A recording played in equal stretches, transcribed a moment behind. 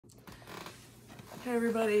Hey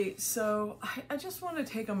everybody, so I just want to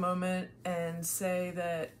take a moment and say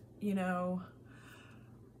that,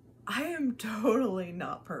 I am totally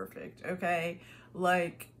not perfect, okay?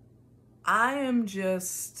 Like, I am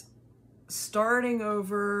just starting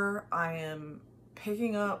over. I am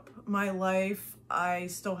picking up my life. I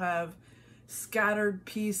still have scattered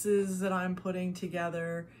pieces that I'm putting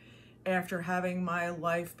together after having my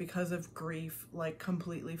life, because of grief, like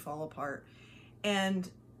completely fall apart. And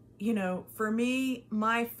for me,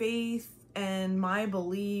 my faith and my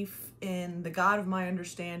belief in the God of my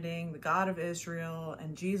understanding, the God of Israel,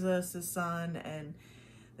 and Jesus, his son, and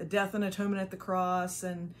the death and atonement at the cross,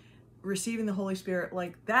 and receiving the Holy Spirit,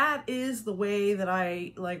 like that is the way that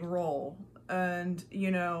I roll. And,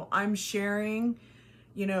 I'm sharing,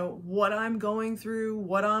 what I'm going through,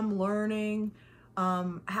 what I'm learning,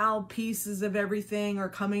 how pieces of everything are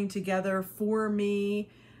coming together for me.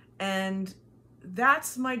 And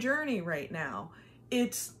that's my journey right now.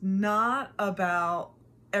 It's not about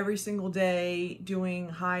every single day doing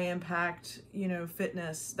high impact,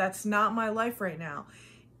 fitness. That's not my life right now.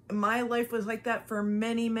 My life was like that for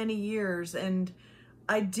many, many years. And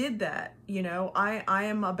I did that, I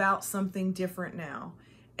am about something different now.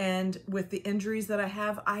 And with the injuries that I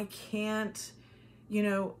have, I can't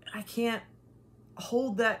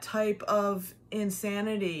hold that type of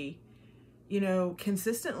insanity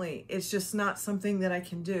consistently. It's just not something that I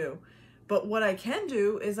can do. But what I can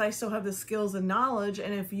do is I still have the skills and knowledge.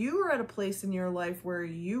 And if you are at a place in your life where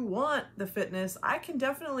you want the fitness, I can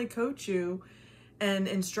definitely coach you and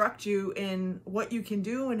instruct you in what you can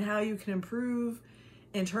do and how you can improve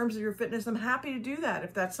in terms of your fitness. I'm happy to do that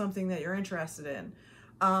if that's something that you're interested in.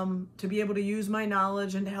 To be able to use my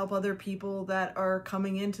knowledge and to help other people that are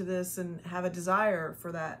coming into this and have a desire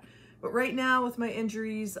for that. But right now with my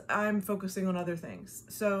injuries, I'm focusing on other things.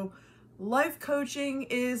 So life coaching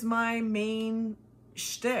is my main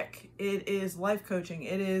shtick. It is life coaching.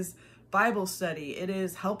 It is Bible study. It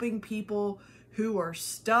is helping people who are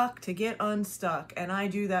stuck to get unstuck. And I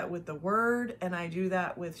do that with the word, and I do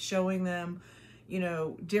that with showing them,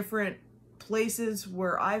 different places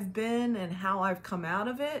where I've been and how I've come out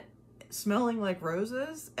of it, smelling like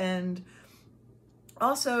roses. And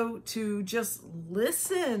also to just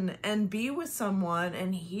listen and be with someone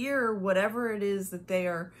and hear whatever it is that they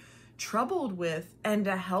are troubled with, and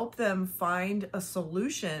to help them find a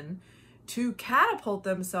solution to catapult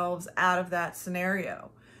themselves out of that scenario.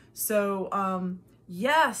 So,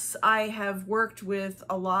 yes, I have worked with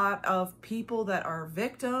a lot of people that are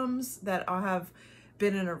victims, that have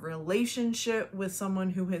been in a relationship with someone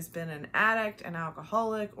who has been an addict, an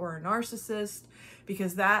alcoholic, or a narcissist,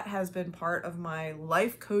 because that has been part of my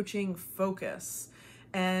life coaching focus.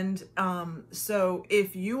 And so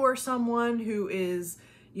if you are someone who is,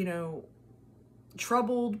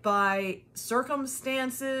 troubled by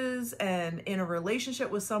circumstances and in a relationship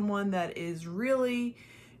with someone that is really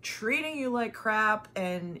treating you like crap,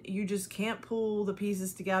 and you just can't pull the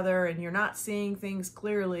pieces together and you're not seeing things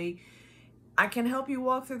clearly, I can help you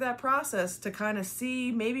walk through that process to kind of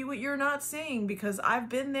see maybe what you're not seeing, because I've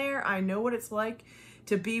been there. I know what it's like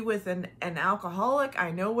to be with an alcoholic.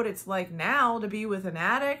 I know what it's like now to be with an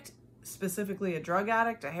addict, specifically a drug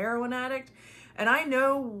addict, a heroin addict. And I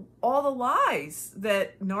know all the lies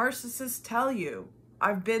that narcissists tell you.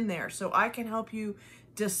 I've been there, so I can help you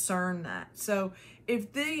discern that. So if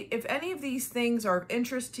any of these things are of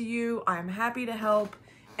interest to you, I'm happy to help.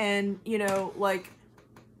 And,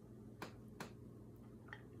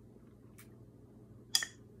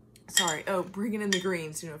 bringing in the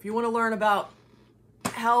greens, if you want to learn about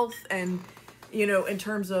health and, in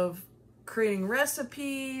terms of creating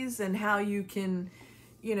recipes and how you can,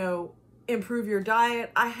 improve your diet,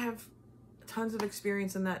 I have tons of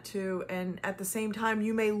experience in that too. And at the same time,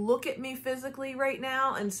 you may look at me physically right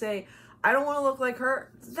now and say, I don't want to look like her.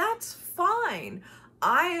 That's fine.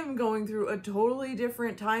 I am going through a totally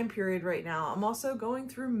different time period right now. I'm also going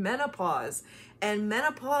through menopause, and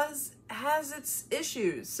menopause has its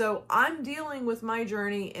issues. So I'm dealing with my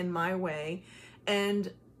journey in my way,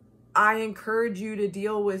 and I encourage you to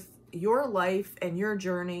deal with your life and your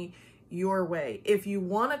journey your way. If you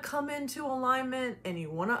want to come into alignment and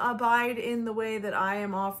you want to abide in the way that I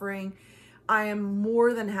am offering, I am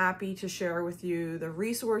more than happy to share with you the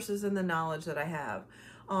resources and the knowledge that I have.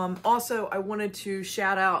 Also, I wanted to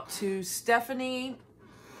shout out to Stephanie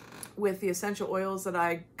with the essential oils that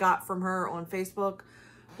I got from her on Facebook.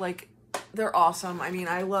 They're awesome. I mean,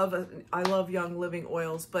 I love Young Living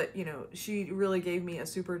oils, but she really gave me a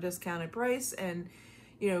super discounted price, and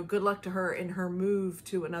good luck to her in her move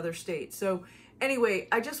to another state. So anyway,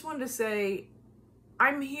 I just wanted to say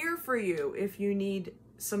I'm here for you if you need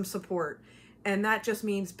some support. And that just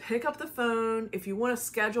means pick up the phone. If you want to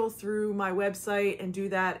schedule through my website and do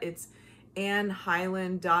that, it's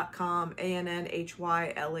AnnHyland.com,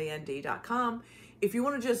 AnnHyland.com. If you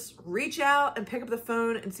want to just reach out and pick up the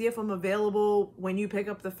phone and see if I'm available when you pick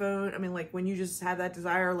up the phone, I mean, like when you just have that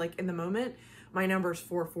desire, like in the moment, my number is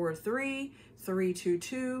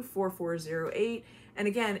 443-322-4408. And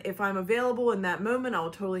again, if I'm available in that moment,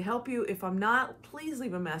 I'll totally help you. If I'm not, please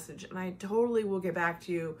leave a message and I totally will get back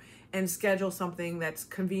to you and schedule something that's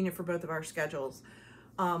convenient for both of our schedules.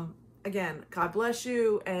 Again, God bless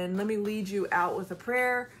you, and let me lead you out with a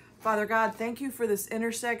prayer. Father God, thank you for this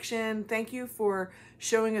intersection. Thank you for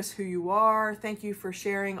showing us who you are. Thank you for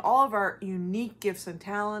sharing all of our unique gifts and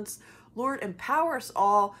talents. Lord, empower us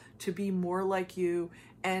all to be more like you.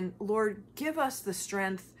 And Lord, give us the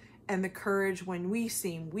strength and the courage when we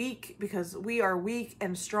seem weak, because we are weak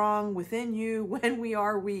and strong within you when we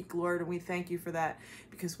are weak, Lord. And we thank you for that,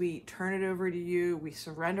 because we turn it over to you. We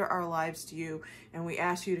surrender our lives to you, and we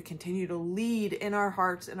ask you to continue to lead in our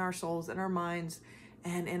hearts, in our souls, in our minds,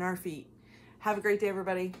 and in our feet. Have a great day,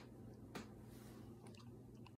 everybody.